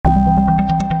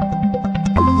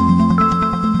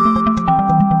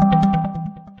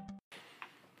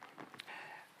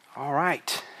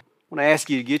to ask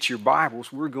you to get your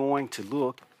Bibles. We're going to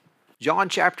look John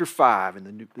chapter 5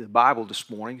 in the Bible this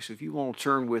morning. So if you want to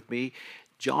turn with me,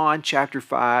 John chapter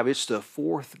 5, it's the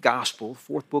fourth gospel,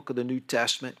 fourth book of the New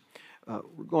Testament.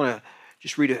 We're going to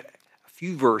just read a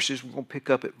few verses. We're going to pick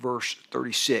up at verse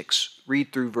 36,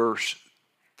 read through verse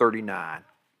 39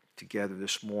 together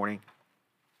this morning.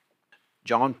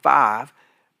 John 5,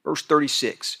 verse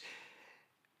 36.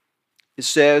 It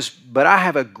says, "But I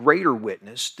have a greater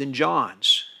witness than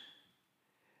John's.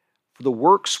 For the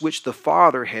works which the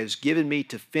Father has given me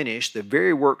to finish, the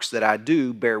very works that I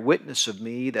do, bear witness of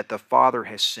me that the Father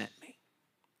has sent me.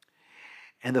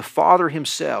 And the Father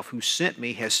himself who sent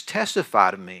me has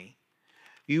testified of me.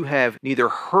 You have neither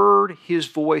heard his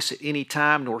voice at any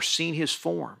time nor seen his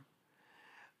form.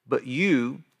 But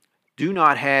you do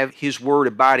not have his word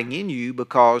abiding in you,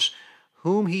 because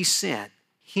whom he sent,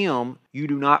 him you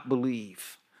do not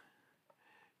believe.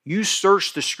 You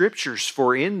search the Scriptures,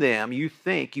 for in them you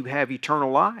think you have eternal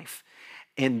life.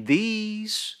 And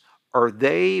these are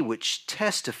they which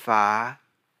testify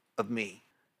of me."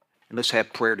 And let's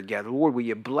have prayer together. Lord, will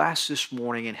you bless this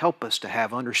morning and help us to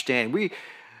have understanding.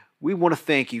 We want to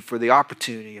thank you for the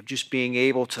opportunity of just being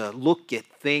able to look at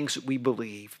things that we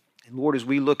believe. And Lord, as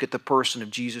we look at the person of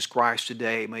Jesus Christ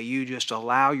today, may you just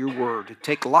allow your word to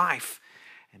take life.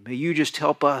 And may you just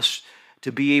help us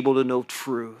to be able to know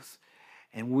truth.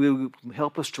 And will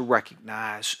help us to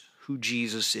recognize who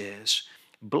Jesus is.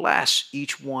 Bless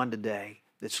each one today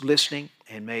that's listening,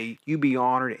 and may you be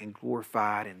honored and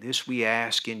glorified. And this we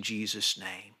ask in Jesus'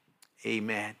 name.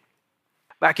 Amen.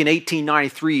 Back in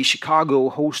 1893, Chicago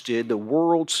hosted the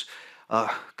World's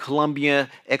Columbia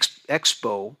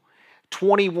Expo.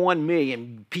 21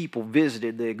 million people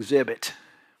visited the exhibit.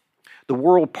 The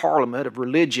World Parliament of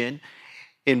Religion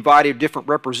invited different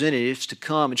representatives to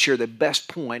come and share the best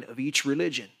point of each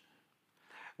religion.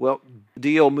 Well,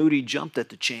 D.L. Moody jumped at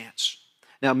the chance.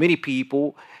 Now, many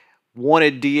people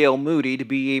wanted D.L. Moody to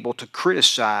be able to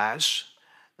criticize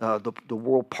the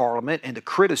World Parliament and to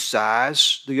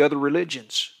criticize the other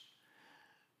religions.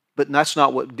 But that's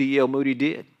not what D.L. Moody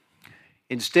did.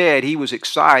 Instead, he was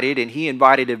excited, and he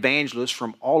invited evangelists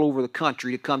from all over the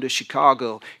country to come to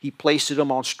Chicago. He placed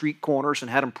them on street corners and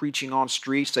had them preaching on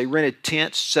streets. They rented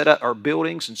tents, set up our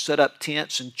buildings, and set up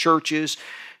tents and churches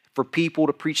for people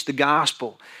to preach the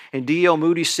gospel. And D.L.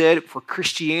 Moody said, for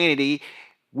Christianity,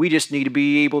 we just need to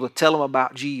be able to tell them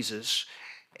about Jesus.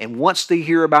 And once they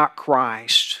hear about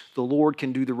Christ, the Lord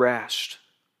can do the rest.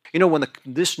 You know, when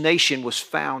this nation was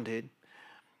founded,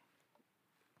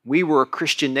 we were a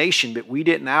Christian nation, but we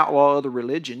didn't outlaw other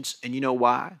religions. And you know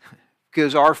why?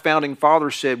 Because our founding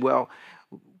fathers said, well,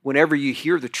 whenever you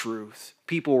hear the truth,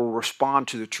 people will respond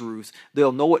to the truth.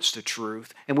 They'll know it's the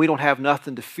truth. And we don't have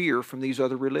nothing to fear from these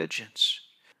other religions.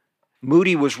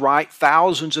 Moody was right.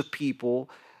 Thousands of people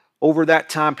over that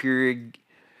time period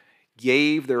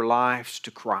gave their lives to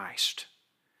Christ.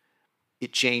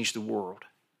 It changed the world.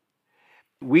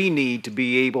 We need to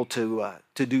be able to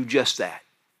do just that.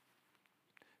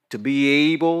 To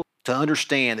be able to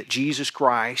understand that Jesus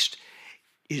Christ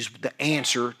is the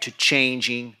answer to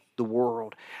changing the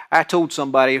world. I told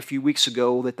somebody a few weeks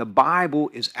ago that the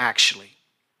Bible is actually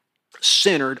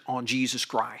centered on Jesus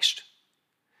Christ.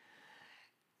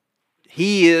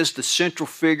 He is the central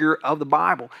figure of the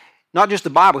Bible. Not just the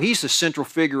Bible, he's the central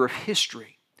figure of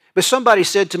history. But somebody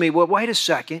said to me, well, wait a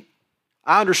second.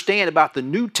 I understand about the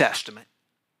New Testament.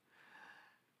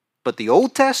 But the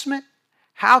Old Testament?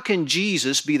 How can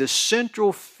Jesus be the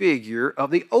central figure of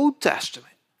the Old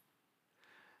Testament?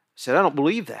 I said, I don't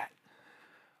believe that.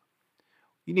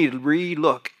 You need to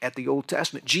relook at the Old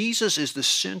Testament. Jesus is the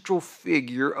central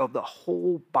figure of the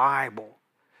whole Bible.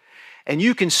 And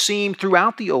you can see him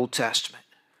throughout the Old Testament.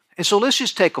 And so let's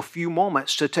just take a few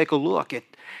moments to take a look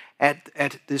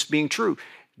at this being true.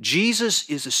 Jesus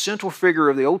is the central figure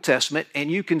of the Old Testament, and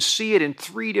you can see it in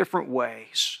three different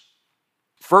ways.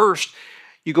 First,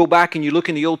 you go back and you look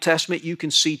in the Old Testament, you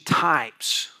can see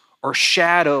types or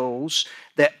shadows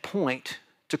that point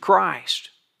to Christ.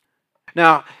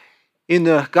 Now, in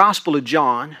the Gospel of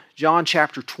John, John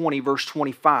chapter 20, verse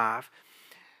 25,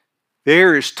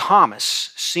 there is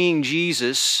Thomas seeing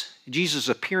Jesus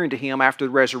appearing to him after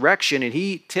the resurrection, and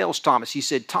he tells Thomas, he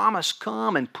said, Thomas,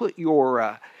 come and put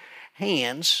your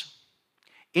hands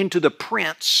into the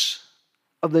prints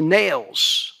of the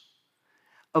nails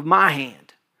of my hand.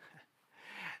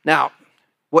 Now,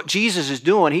 what Jesus is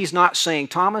doing, he's not saying,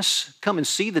 Thomas, come and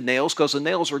see the nails, because the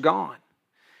nails are gone.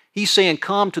 He's saying,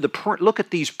 come to the print, look at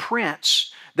these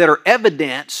prints that are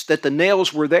evidence that the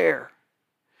nails were there.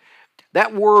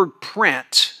 That word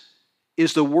print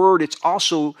is the word, it's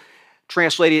also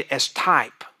translated as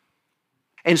type.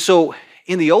 And so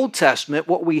in the Old Testament,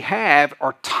 what we have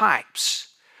are types.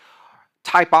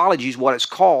 Typology is what it's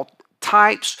called.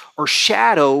 Types or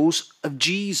shadows of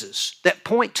Jesus that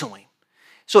point to him.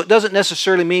 So it doesn't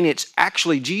necessarily mean it's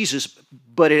actually Jesus,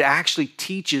 but it actually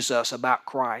teaches us about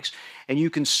Christ. And you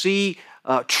can see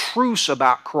truths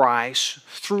about Christ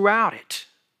throughout it.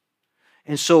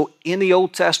 And so in the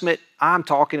Old Testament, I'm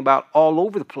talking about all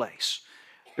over the place.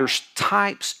 There's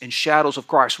types and shadows of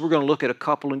Christ. We're going to look at a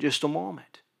couple in just a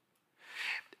moment.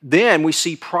 Then we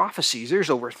see prophecies. There's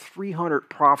over 300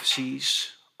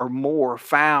 prophecies or more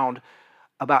found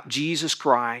about Jesus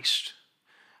Christ,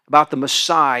 about the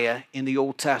Messiah in the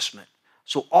Old Testament.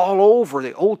 So all over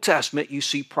the Old Testament, you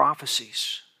see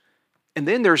prophecies. And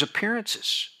then there's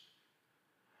appearances.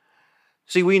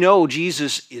 See, we know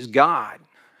Jesus is God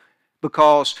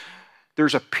because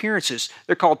there's appearances.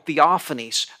 They're called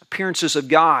theophanies, appearances of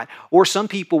God. Or some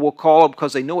people will call them,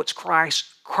 because they know it's Christ,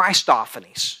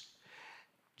 Christophanies.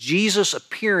 Jesus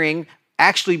appearing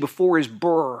actually before his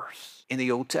birth in the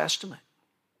Old Testament.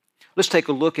 Let's take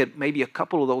a look at maybe a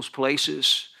couple of those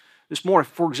places this morning.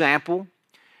 For example,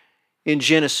 in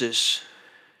Genesis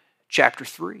chapter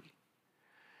 3.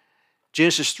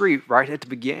 Genesis 3, right at the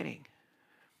beginning.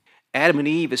 Adam and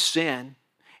Eve have sinned.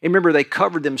 And remember, they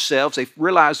covered themselves. They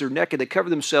realized they're naked. They covered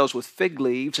themselves with fig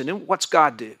leaves. And then what's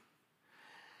God do?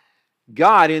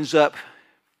 God ends up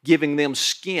giving them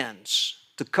skins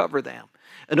to cover them.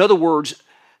 In other words,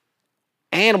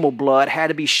 animal blood had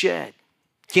to be shed.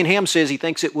 Ken Ham says he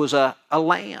thinks it was a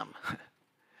lamb.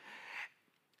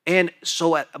 And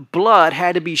so blood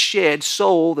had to be shed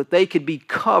so that they could be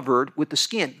covered with the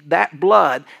skin. That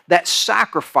blood, that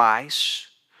sacrifice,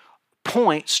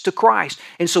 points to Christ.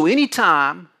 And so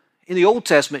anytime in the Old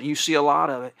Testament, you see a lot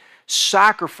of it,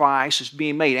 sacrifice is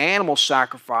being made, animal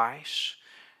sacrifice,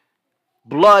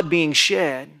 blood being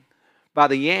shed by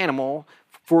the animal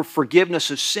for forgiveness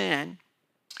of sin,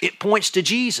 it points to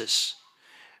Jesus.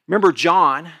 Remember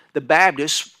John the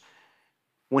Baptist,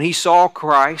 when he saw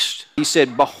Christ, he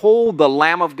said, "Behold the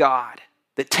Lamb of God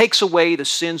that takes away the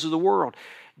sins of the world."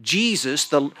 Jesus,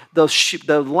 the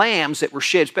lambs that were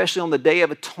shed, especially on the Day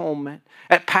of Atonement,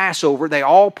 at Passover, they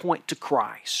all point to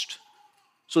Christ.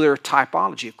 So they're a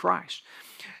typology of Christ.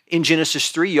 In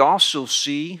Genesis 3, you also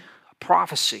see a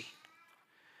prophecy.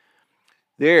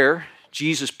 There,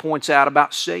 Jesus points out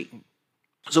about Satan.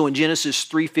 So in Genesis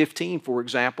 3:15, for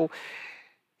example,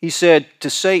 he said to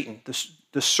Satan,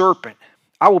 the serpent,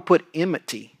 "I will put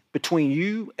enmity between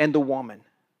you and the woman,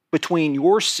 between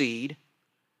your seed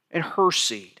and her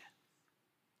seed.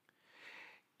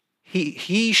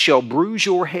 He shall bruise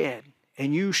your head,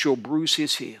 and you shall bruise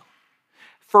his heel."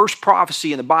 First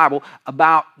prophecy in the Bible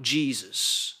about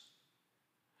Jesus.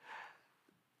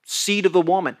 Seed of the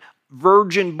woman,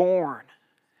 virgin born.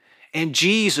 And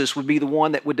Jesus would be the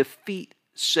one that would defeat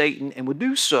Satan and would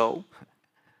do so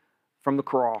from the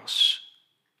cross.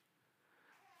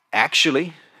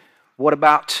 Actually, what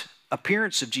about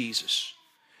appearance of Jesus?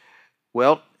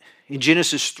 Well, in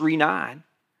Genesis 3:9,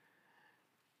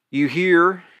 you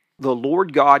hear the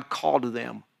Lord God call to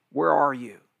them, "Where are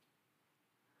you?"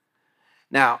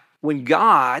 Now, when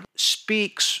God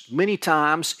speaks many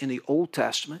times in the Old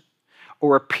Testament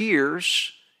or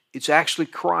appears, it's actually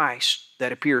Christ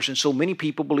that appears. And so many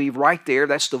people believe right there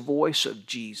that's the voice of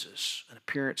Jesus, an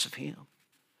appearance of him.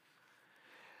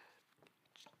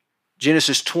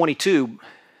 Genesis 22,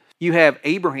 you have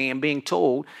Abraham being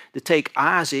told to take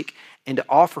Isaac and to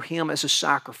offer him as a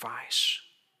sacrifice.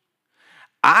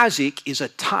 Isaac is a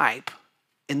type,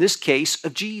 in this case,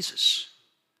 of Jesus.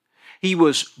 He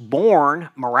was born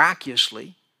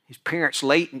miraculously. His parents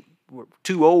late were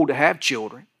too old to have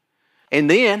children. And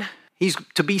then he's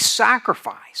to be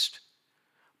sacrificed,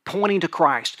 pointing to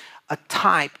Christ, a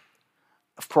type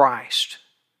of Christ.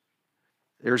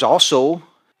 There's also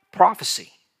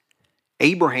prophecy.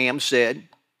 Abraham said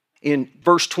in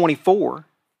verse 24,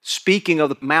 speaking of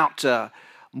the Mount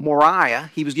Moriah,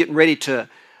 he was getting ready to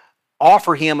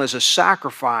offer him as a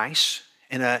sacrifice,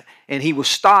 and he was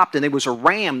stopped, and there was a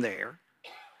ram there.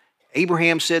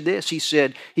 Abraham said this. He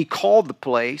said, he called the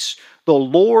place, "The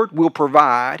Lord will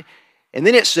provide." And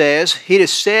then it says, "It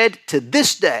is said to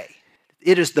this day,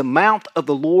 it is the mount of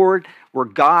the Lord where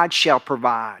God shall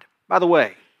provide." By the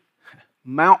way,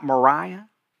 Mount Moriah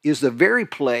is the very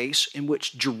place in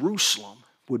which Jerusalem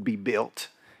would be built.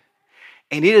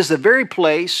 And it is the very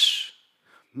place,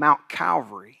 Mount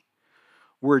Calvary,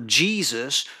 where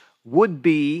Jesus would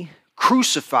be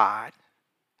crucified.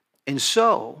 And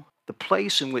so, the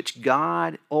place in which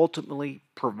God ultimately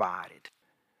provided.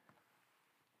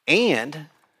 And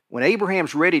when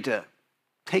Abraham's ready to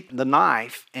take the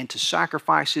knife and to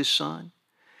sacrifice his son,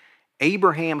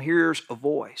 Abraham hears a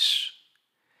voice.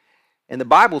 And the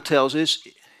Bible tells us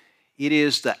it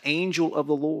is the angel of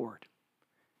the Lord.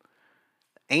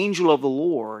 Angel of the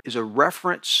Lord is a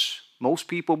reference, most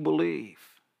people believe,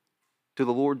 to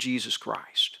the Lord Jesus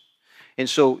Christ. And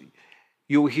so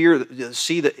you'll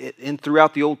see that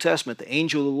throughout the Old Testament, the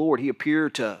angel of the Lord, he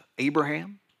appeared to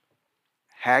Abraham,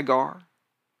 Hagar,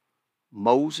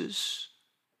 Moses,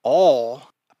 all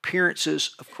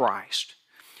appearances of Christ.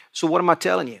 So what am I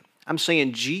telling you? I'm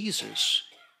saying Jesus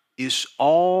is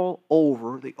all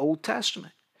over the Old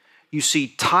Testament. You see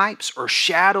types or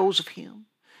shadows of him.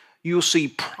 You'll see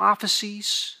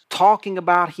prophecies talking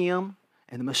about him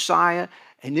and the Messiah.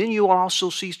 And then you'll also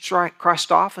see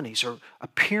Christophanies or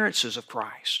appearances of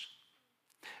Christ.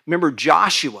 Remember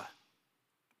Joshua,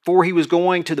 before he was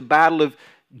going to the battle of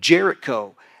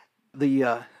Jericho,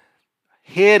 the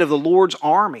head of the Lord's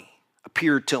army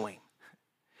appeared to him.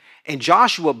 And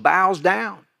Joshua bows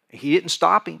down. He didn't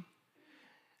stop him.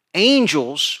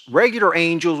 Angels, regular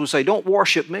angels, would say, don't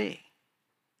worship me.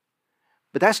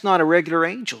 But that's not a regular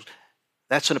angel.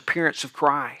 That's an appearance of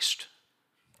Christ.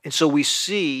 And so we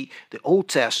see the Old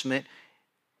Testament,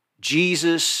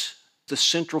 Jesus, the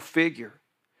central figure.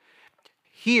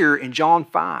 Here in John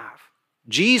 5,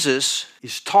 Jesus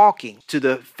is talking to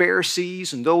the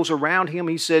Pharisees and those around him.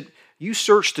 He said, you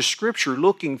search the Scripture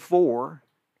looking for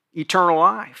eternal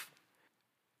life.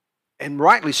 And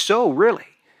rightly so, really.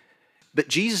 But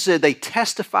Jesus said, they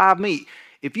testify of me.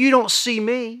 If you don't see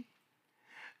me,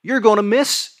 you're going to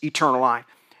miss eternal life.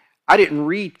 I didn't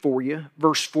read for you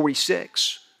verse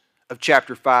 46 of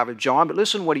chapter 5 of John, but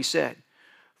listen to what he said.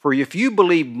 For if you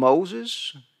believe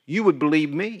Moses, you would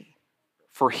believe me,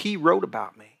 for he wrote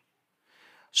about me.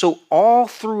 So all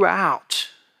throughout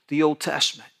the Old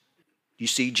Testament, you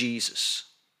see Jesus.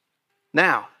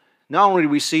 Now, not only do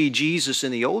we see Jesus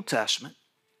in the Old Testament,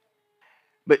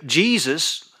 but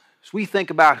Jesus, as we think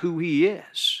about who he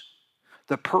is,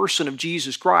 the person of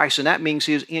Jesus Christ, and that means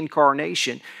his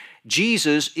incarnation,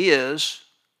 Jesus is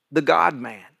the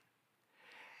God-man.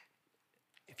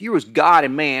 If you was God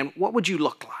and man, what would you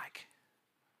look like?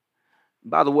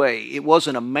 By the way, it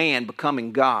wasn't a man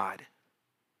becoming God.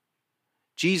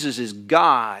 Jesus is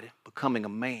God becoming a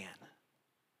man.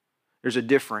 There's a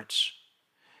difference.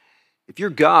 If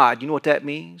you're God, you know what that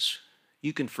means?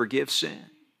 You can forgive sin.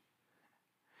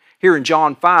 Here in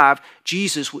John 5,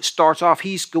 Jesus starts off,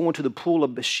 he's going to the pool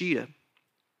of Bethesda.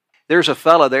 There's a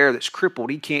fella there that's crippled.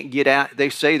 He can't get out. They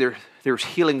say there's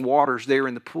healing waters there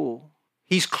in the pool.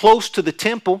 He's close to the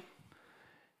temple,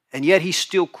 and yet he's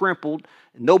still crippled.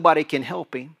 Nobody can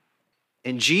help him.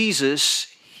 And Jesus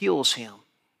heals him.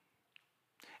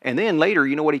 And then later,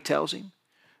 you know what he tells him?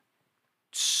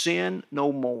 Sin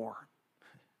no more.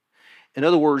 In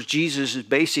other words, Jesus is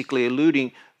basically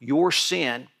alluding, your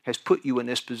sin has put you in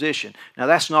this position. Now,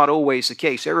 that's not always the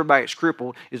case. Everybody that's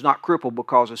crippled is not crippled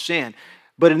because of sin.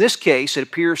 But in this case, it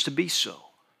appears to be so.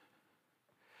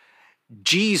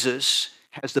 Jesus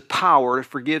has the power to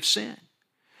forgive sin.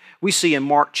 We see in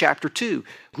Mark chapter 2,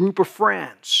 a group of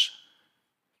friends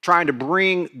trying to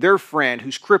bring their friend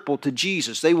who's crippled to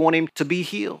Jesus. They want him to be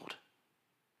healed.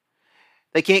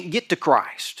 They can't get to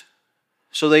Christ.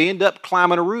 So they end up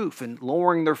climbing a roof and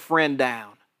lowering their friend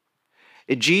down.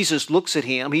 And Jesus looks at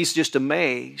him. He's just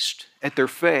amazed at their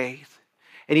faith.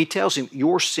 And he tells him,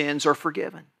 your sins are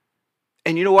forgiven.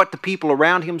 And you know what the people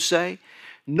around him say?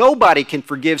 Nobody can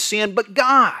forgive sin but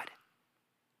God.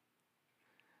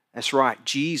 That's right.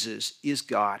 Jesus is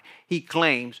God. He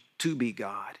claims to be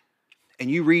God. And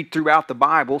you read throughout the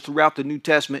Bible, throughout the New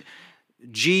Testament,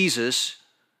 Jesus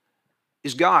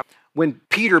is God. When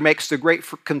Peter makes the great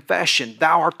confession,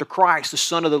 thou art the Christ, the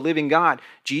Son of the living God,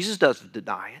 Jesus doesn't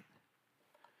deny it.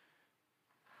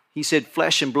 He said,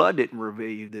 flesh and blood didn't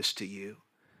reveal this to you,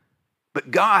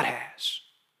 but God has.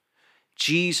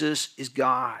 Jesus is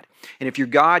God. And if you're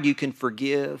God, you can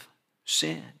forgive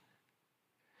sin.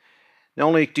 Not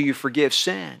only do you forgive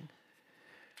sin,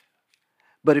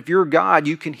 but if you're God,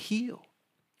 you can heal.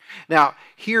 Now,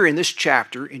 here in this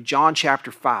chapter, in John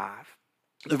chapter 5,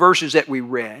 the verses that we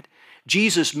read,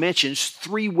 Jesus mentions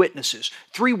three witnesses,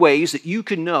 three ways that you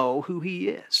can know who he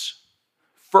is.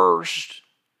 First,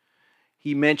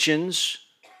 he mentions,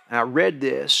 and I read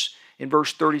this in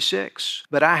verse 36,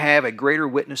 but I have a greater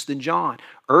witness than John.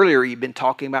 Earlier, he'd been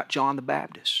talking about John the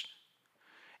Baptist.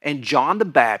 And John the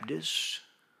Baptist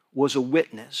was a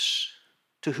witness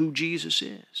to who Jesus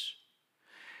is.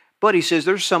 But he says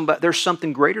there's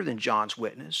something greater than John's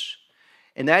witness,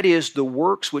 and that is the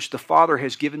works which the Father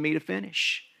has given me to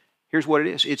finish. Here's what it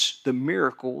is. It's the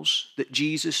miracles that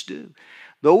Jesus do.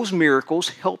 Those miracles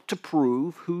help to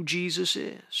prove who Jesus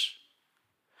is.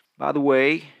 By the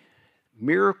way,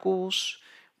 Miracles,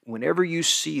 whenever you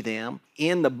see them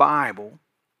in the Bible,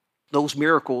 those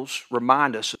miracles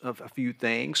remind us of a few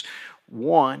things.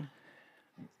 One,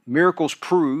 miracles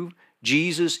prove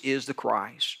Jesus is the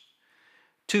Christ.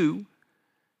 Two,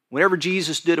 whenever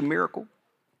Jesus did a miracle,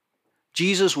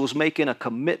 Jesus was making a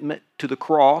commitment to the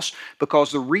cross,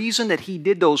 because the reason that he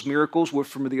did those miracles was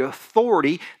from the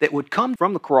authority that would come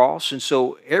from the cross. And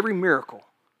so every miracle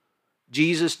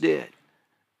Jesus did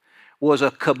was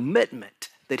a commitment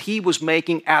that he was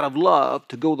making out of love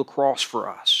to go to the cross for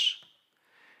us.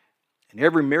 And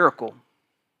every miracle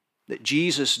that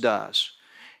Jesus does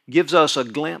gives us a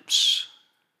glimpse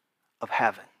of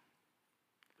heaven.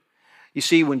 You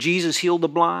see, when Jesus healed the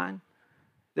blind,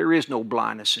 there is no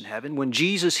blindness in heaven. When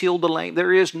Jesus healed the lame,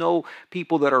 there is no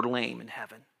people that are lame in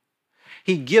heaven.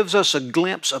 He gives us a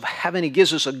glimpse of heaven. He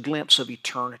gives us a glimpse of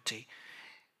eternity.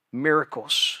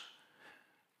 Miracles.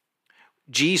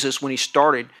 Jesus, when he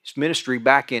started his ministry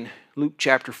back in Luke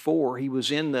chapter 4, he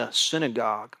was in the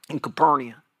synagogue in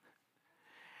Capernaum.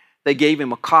 They gave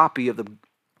him a copy of the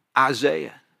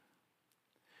Isaiah.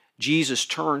 Jesus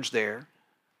turns there.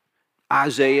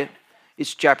 Isaiah,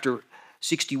 it's chapter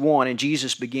 61, and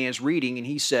Jesus begins reading, and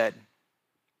he said,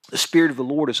 "The Spirit of the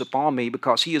Lord is upon me,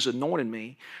 because he has anointed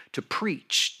me to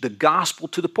preach the gospel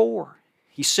to the poor.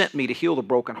 He sent me to heal the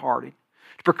brokenhearted,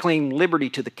 to proclaim liberty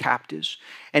to the captives,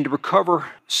 and to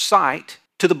recover sight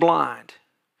to the blind,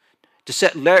 to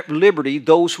set liberty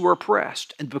those who are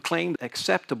oppressed, and to proclaim the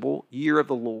acceptable year of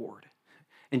the Lord."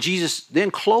 And Jesus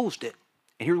then closed it,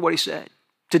 and here's what he said: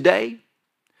 "Today,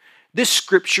 this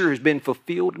scripture has been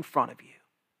fulfilled in front of you."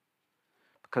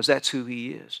 Because that's who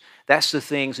he is. That's the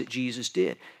things that Jesus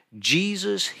did.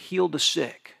 Jesus healed the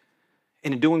sick,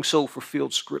 and in doing so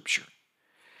fulfilled Scripture.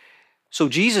 So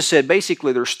Jesus said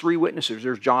basically there's three witnesses.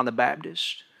 There's John the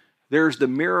Baptist. There's the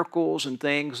miracles and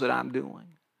things that I'm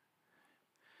doing.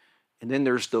 And then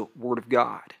there's the Word of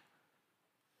God,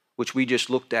 which we just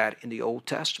looked at in the Old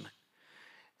Testament.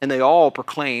 And they all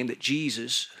proclaim that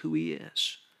Jesus, who he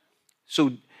is.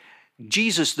 So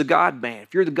Jesus, the God-man.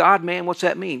 If you're the God-man, what's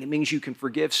that mean? It means you can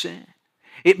forgive sin.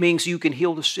 It means you can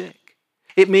heal the sick.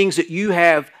 It means that you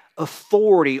have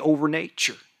authority over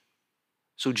nature.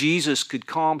 So Jesus could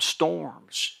calm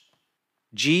storms.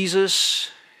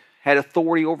 Jesus had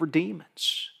authority over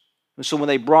demons. And so when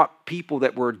they brought people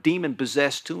that were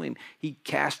demon-possessed to him, he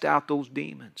cast out those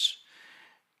demons.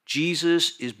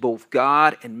 Jesus is both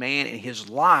God and man, and his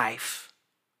life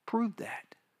proved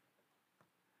that.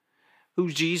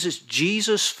 Who's Jesus?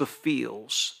 Jesus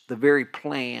fulfills the very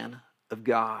plan of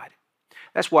God.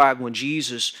 That's why when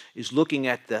Jesus is looking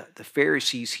at the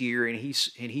Pharisees here, and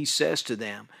he says to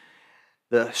them,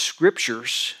 "The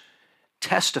scriptures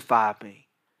testify of me."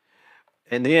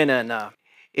 And then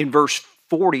in verse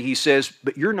 40 he says,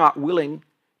 "But you're not willing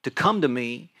to come to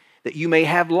me that you may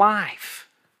have life."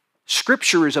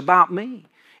 Scripture is about me.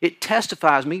 It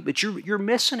testifies me, but you're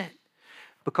missing it.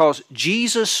 Because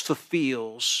Jesus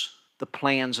fulfills the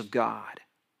plans of God.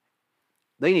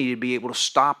 They needed to be able to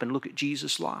stop and look at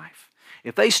Jesus' life.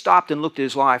 If they stopped and looked at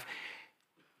his life,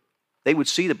 they would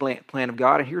see the plan of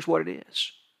God, and here's what it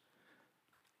is.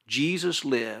 Jesus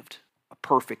lived a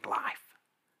perfect life.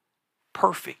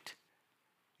 Perfect.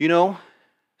 You know,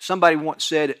 somebody once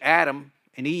said Adam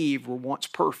and Eve were once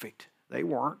perfect. They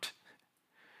weren't.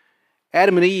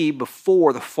 Adam and Eve,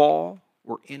 before the fall,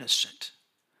 were innocent.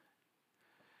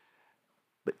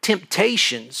 But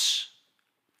temptations,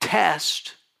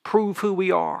 test, prove who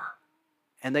we are,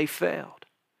 and they failed.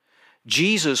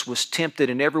 Jesus was tempted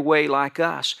in every way like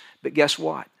us, but guess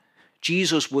what?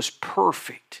 Jesus was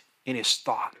perfect in his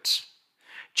thoughts.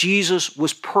 Jesus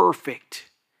was perfect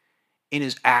in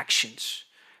his actions.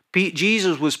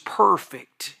 Jesus was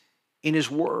perfect in his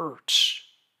words.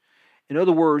 In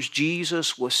other words,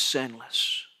 Jesus was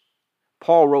sinless.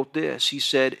 Paul wrote this. He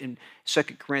said in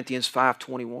 2 Corinthians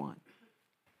 5:21,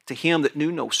 "To him that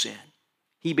knew no sin,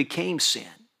 he became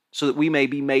sin, so that we may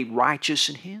be made righteous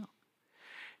in him."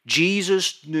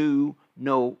 Jesus knew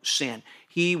no sin.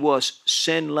 He was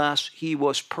sinless. He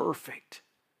was perfect.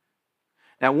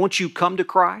 Now, once you come to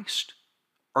Christ,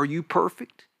 are you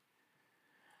perfect?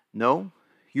 No.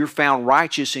 You're found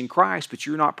righteous in Christ, but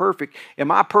you're not perfect.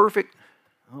 Am I perfect?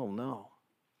 Oh, no.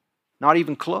 Not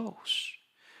even close.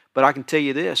 But I can tell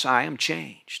you this, I am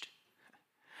changed.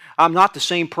 I'm not the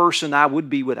same person I would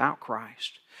be without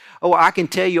Christ. Oh, I can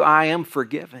tell you I am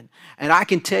forgiven. And I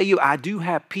can tell you I do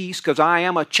have peace because I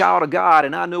am a child of God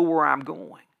and I know where I'm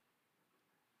going.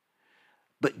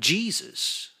 But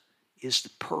Jesus is the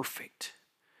perfect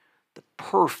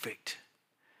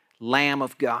Lamb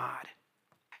of God.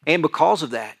 And because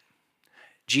of that,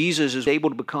 Jesus is able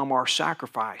to become our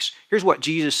sacrifice. Here's what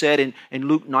Jesus said in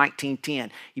Luke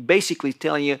 19:10. He basically is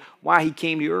telling you why he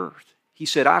came to earth. He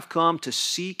said, I've come to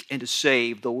seek and to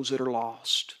save those that are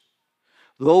lost.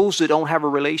 Those that don't have a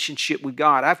relationship with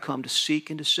God, I've come to seek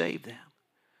and to save them.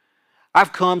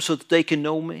 I've come so that they can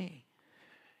know me.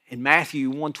 In Matthew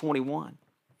 1:21,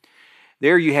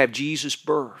 there you have Jesus'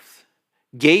 birth.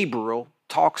 Gabriel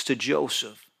talks to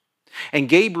Joseph. And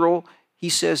Gabriel, he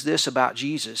says this about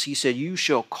Jesus. He said, you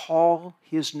shall call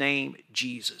his name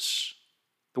Jesus.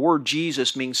 The word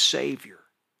Jesus means Savior.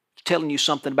 It's telling you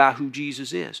something about who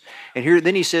Jesus is. And here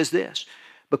then he says this,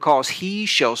 because he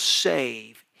shall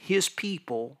save his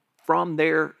people from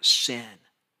their sin.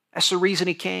 That's the reason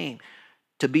he came,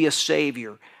 to be a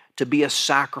Savior, to be a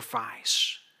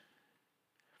sacrifice.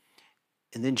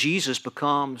 And then Jesus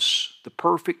becomes the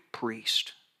perfect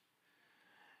priest.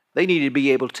 They needed to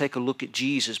be able to take a look at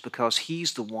Jesus because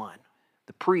he's the one.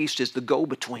 The priest is the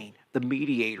go-between, the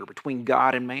mediator between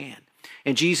God and man.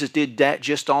 And Jesus did that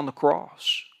just on the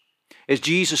cross. As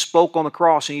Jesus spoke on the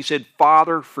cross and he said,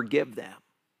 Father, forgive them.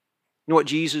 You know what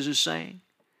Jesus is saying?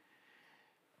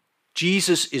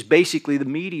 Jesus is basically the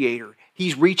mediator.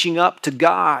 He's reaching up to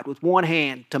God with one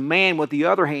hand, to man with the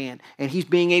other hand, and he's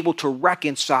being able to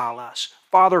reconcile us.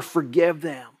 Father, forgive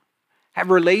them. Have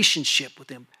a relationship with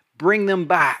them. Bring them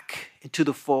back into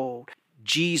the fold.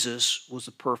 Jesus was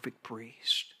the perfect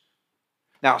priest.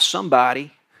 Now,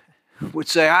 somebody would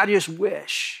say, I just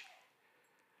wish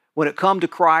when it come to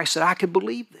Christ that I could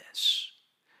believe this.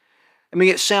 I mean,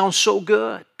 it sounds so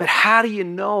good, but how do you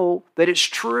know that it's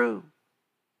true?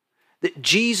 That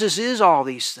Jesus is all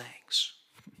these things?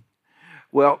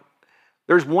 Well,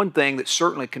 there's one thing that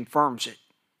certainly confirms it,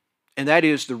 and that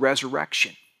is the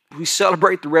resurrection. We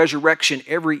celebrate the resurrection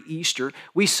every Easter.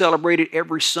 We celebrate it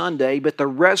every Sunday, but the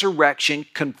resurrection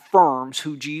confirms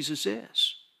who Jesus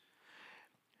is.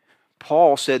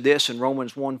 Paul said this in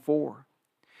Romans 1:4.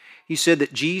 He said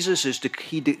that Jesus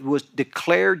was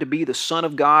declared to be the Son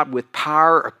of God with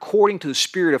power according to the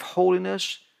Spirit of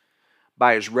holiness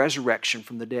by his resurrection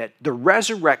from the dead. The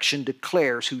resurrection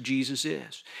declares who Jesus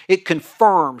is. It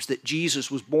confirms that Jesus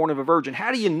was born of a virgin.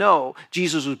 How do you know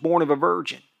Jesus was born of a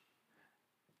virgin?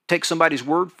 Take somebody's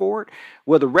word for it?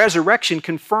 Well, the resurrection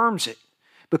confirms it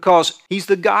because he's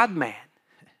the God-man.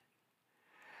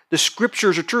 The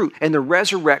scriptures are true, and the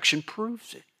resurrection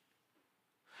proves it.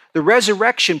 The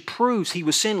resurrection proves he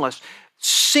was sinless.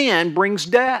 Sin brings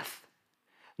death.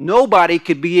 Nobody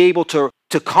could be able to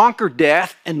conquer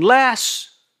death unless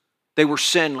they were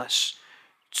sinless.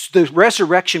 The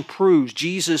resurrection proves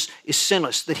Jesus is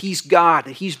sinless, that he's God,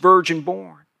 that he's virgin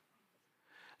born.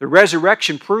 The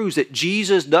resurrection proves that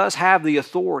Jesus does have the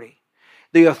authority.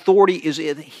 The authority is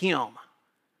in him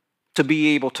to be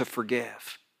able to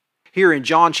forgive. Here in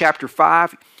John chapter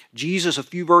 5, Jesus, a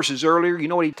few verses earlier, you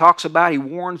know what he talks about? He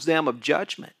warns them of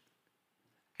judgment.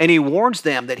 And he warns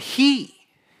them that he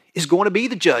is going to be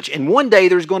the judge. And one day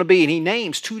there's going to be, and he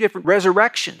names two different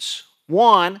resurrections.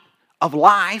 One of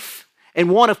life and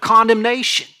one of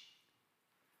condemnation.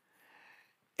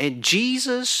 And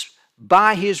Jesus,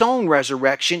 by his own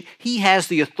resurrection, he has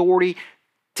the authority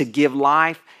to give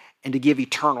life and to give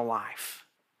eternal life.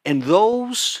 And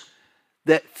those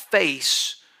that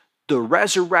face the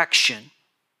resurrection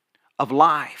of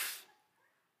life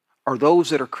are those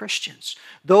that are Christians,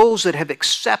 those that have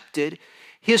accepted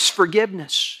his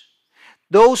forgiveness,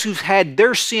 those who've had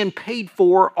their sin paid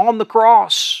for on the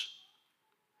cross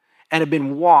and have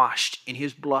been washed in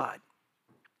his blood.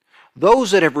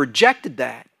 Those that have rejected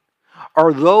that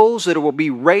are those that will be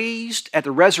raised at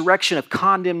the resurrection of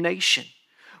condemnation,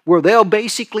 where they'll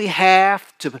basically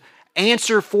have to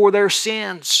answer for their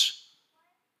sins.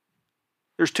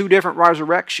 There's two different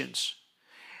resurrections.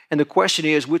 And the question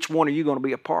is, which one are you going to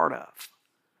be a part of?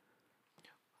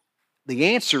 The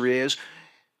answer is,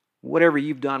 whatever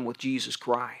you've done with Jesus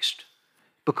Christ.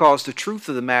 Because the truth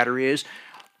of the matter is,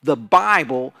 the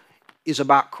Bible is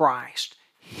about Christ.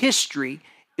 History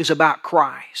is about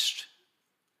Christ.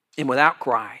 And without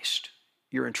Christ,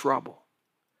 you're in trouble.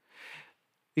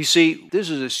 You see, this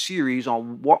is a series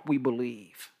on what we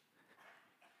believe.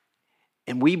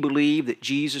 And we believe that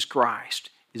Jesus Christ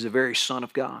is the very Son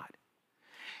of God.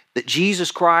 That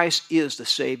Jesus Christ is the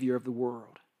Savior of the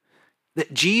world.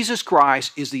 That Jesus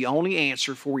Christ is the only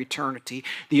answer for eternity,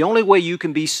 the only way you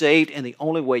can be saved, and the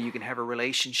only way you can have a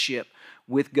relationship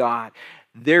with God.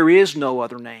 There is no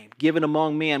other name given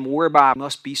among men whereby I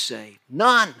must be saved.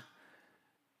 None.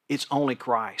 It's only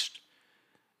Christ.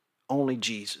 Only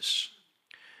Jesus.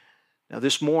 Now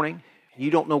this morning,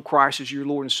 you don't know Christ as your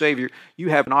Lord and Savior, you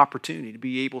have an opportunity to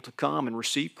be able to come and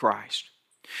receive Christ.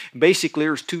 Basically,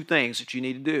 there's two things that you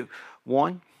need to do.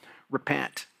 One,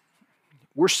 repent.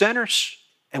 We're sinners,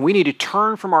 and we need to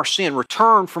turn from our sin,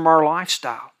 return from our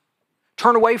lifestyle,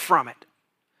 turn away from it.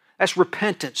 That's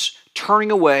repentance,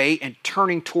 turning away and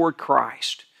turning toward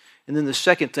Christ. And then the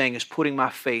second thing is putting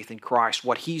my faith in Christ,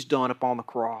 what He's done upon the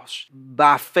cross.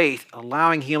 By faith,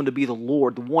 allowing Him to be the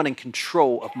Lord, the one in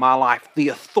control of my life, the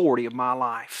authority of my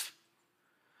life.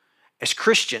 As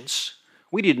Christians,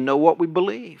 we need to know what we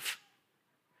believe.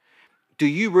 Do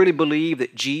you really believe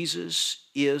that Jesus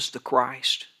is the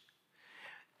Christ?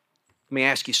 Let me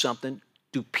ask you something.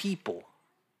 Do people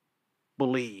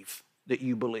believe that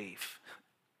you believe?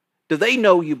 Do they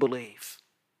know you believe?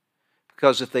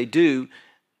 Because if they do,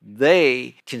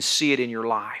 they can see it in your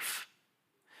life.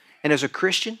 And as a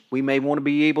Christian, we may want to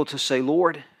be able to say,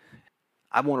 Lord,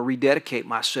 I want to rededicate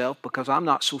myself because I'm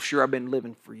not so sure I've been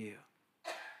living for you.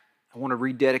 I want to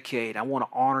rededicate. I want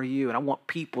to honor you, and I want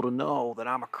people to know that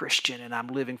I'm a Christian and I'm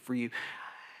living for you.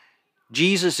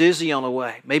 Jesus is the only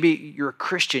way. Maybe you're a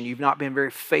Christian. You've not been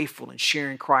very faithful in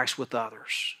sharing Christ with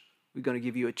others. We're going to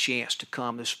give you a chance to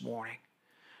come this morning.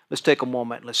 Let's take a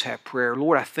moment and let's have prayer.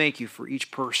 Lord, I thank you for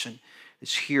each person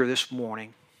that's here this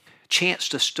morning. A chance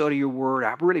to study your word.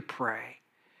 I really pray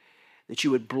that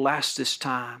you would bless this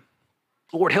time.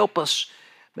 Lord, help us.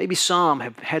 Maybe some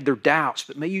have had their doubts,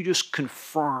 but may you just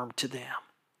confirm to them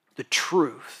the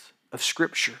truth of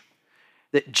Scripture,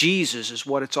 that Jesus is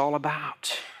what it's all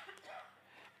about.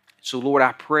 So, Lord,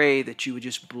 I pray that you would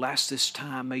just bless this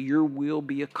time. May your will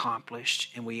be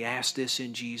accomplished, and we ask this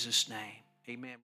in Jesus' name. Amen.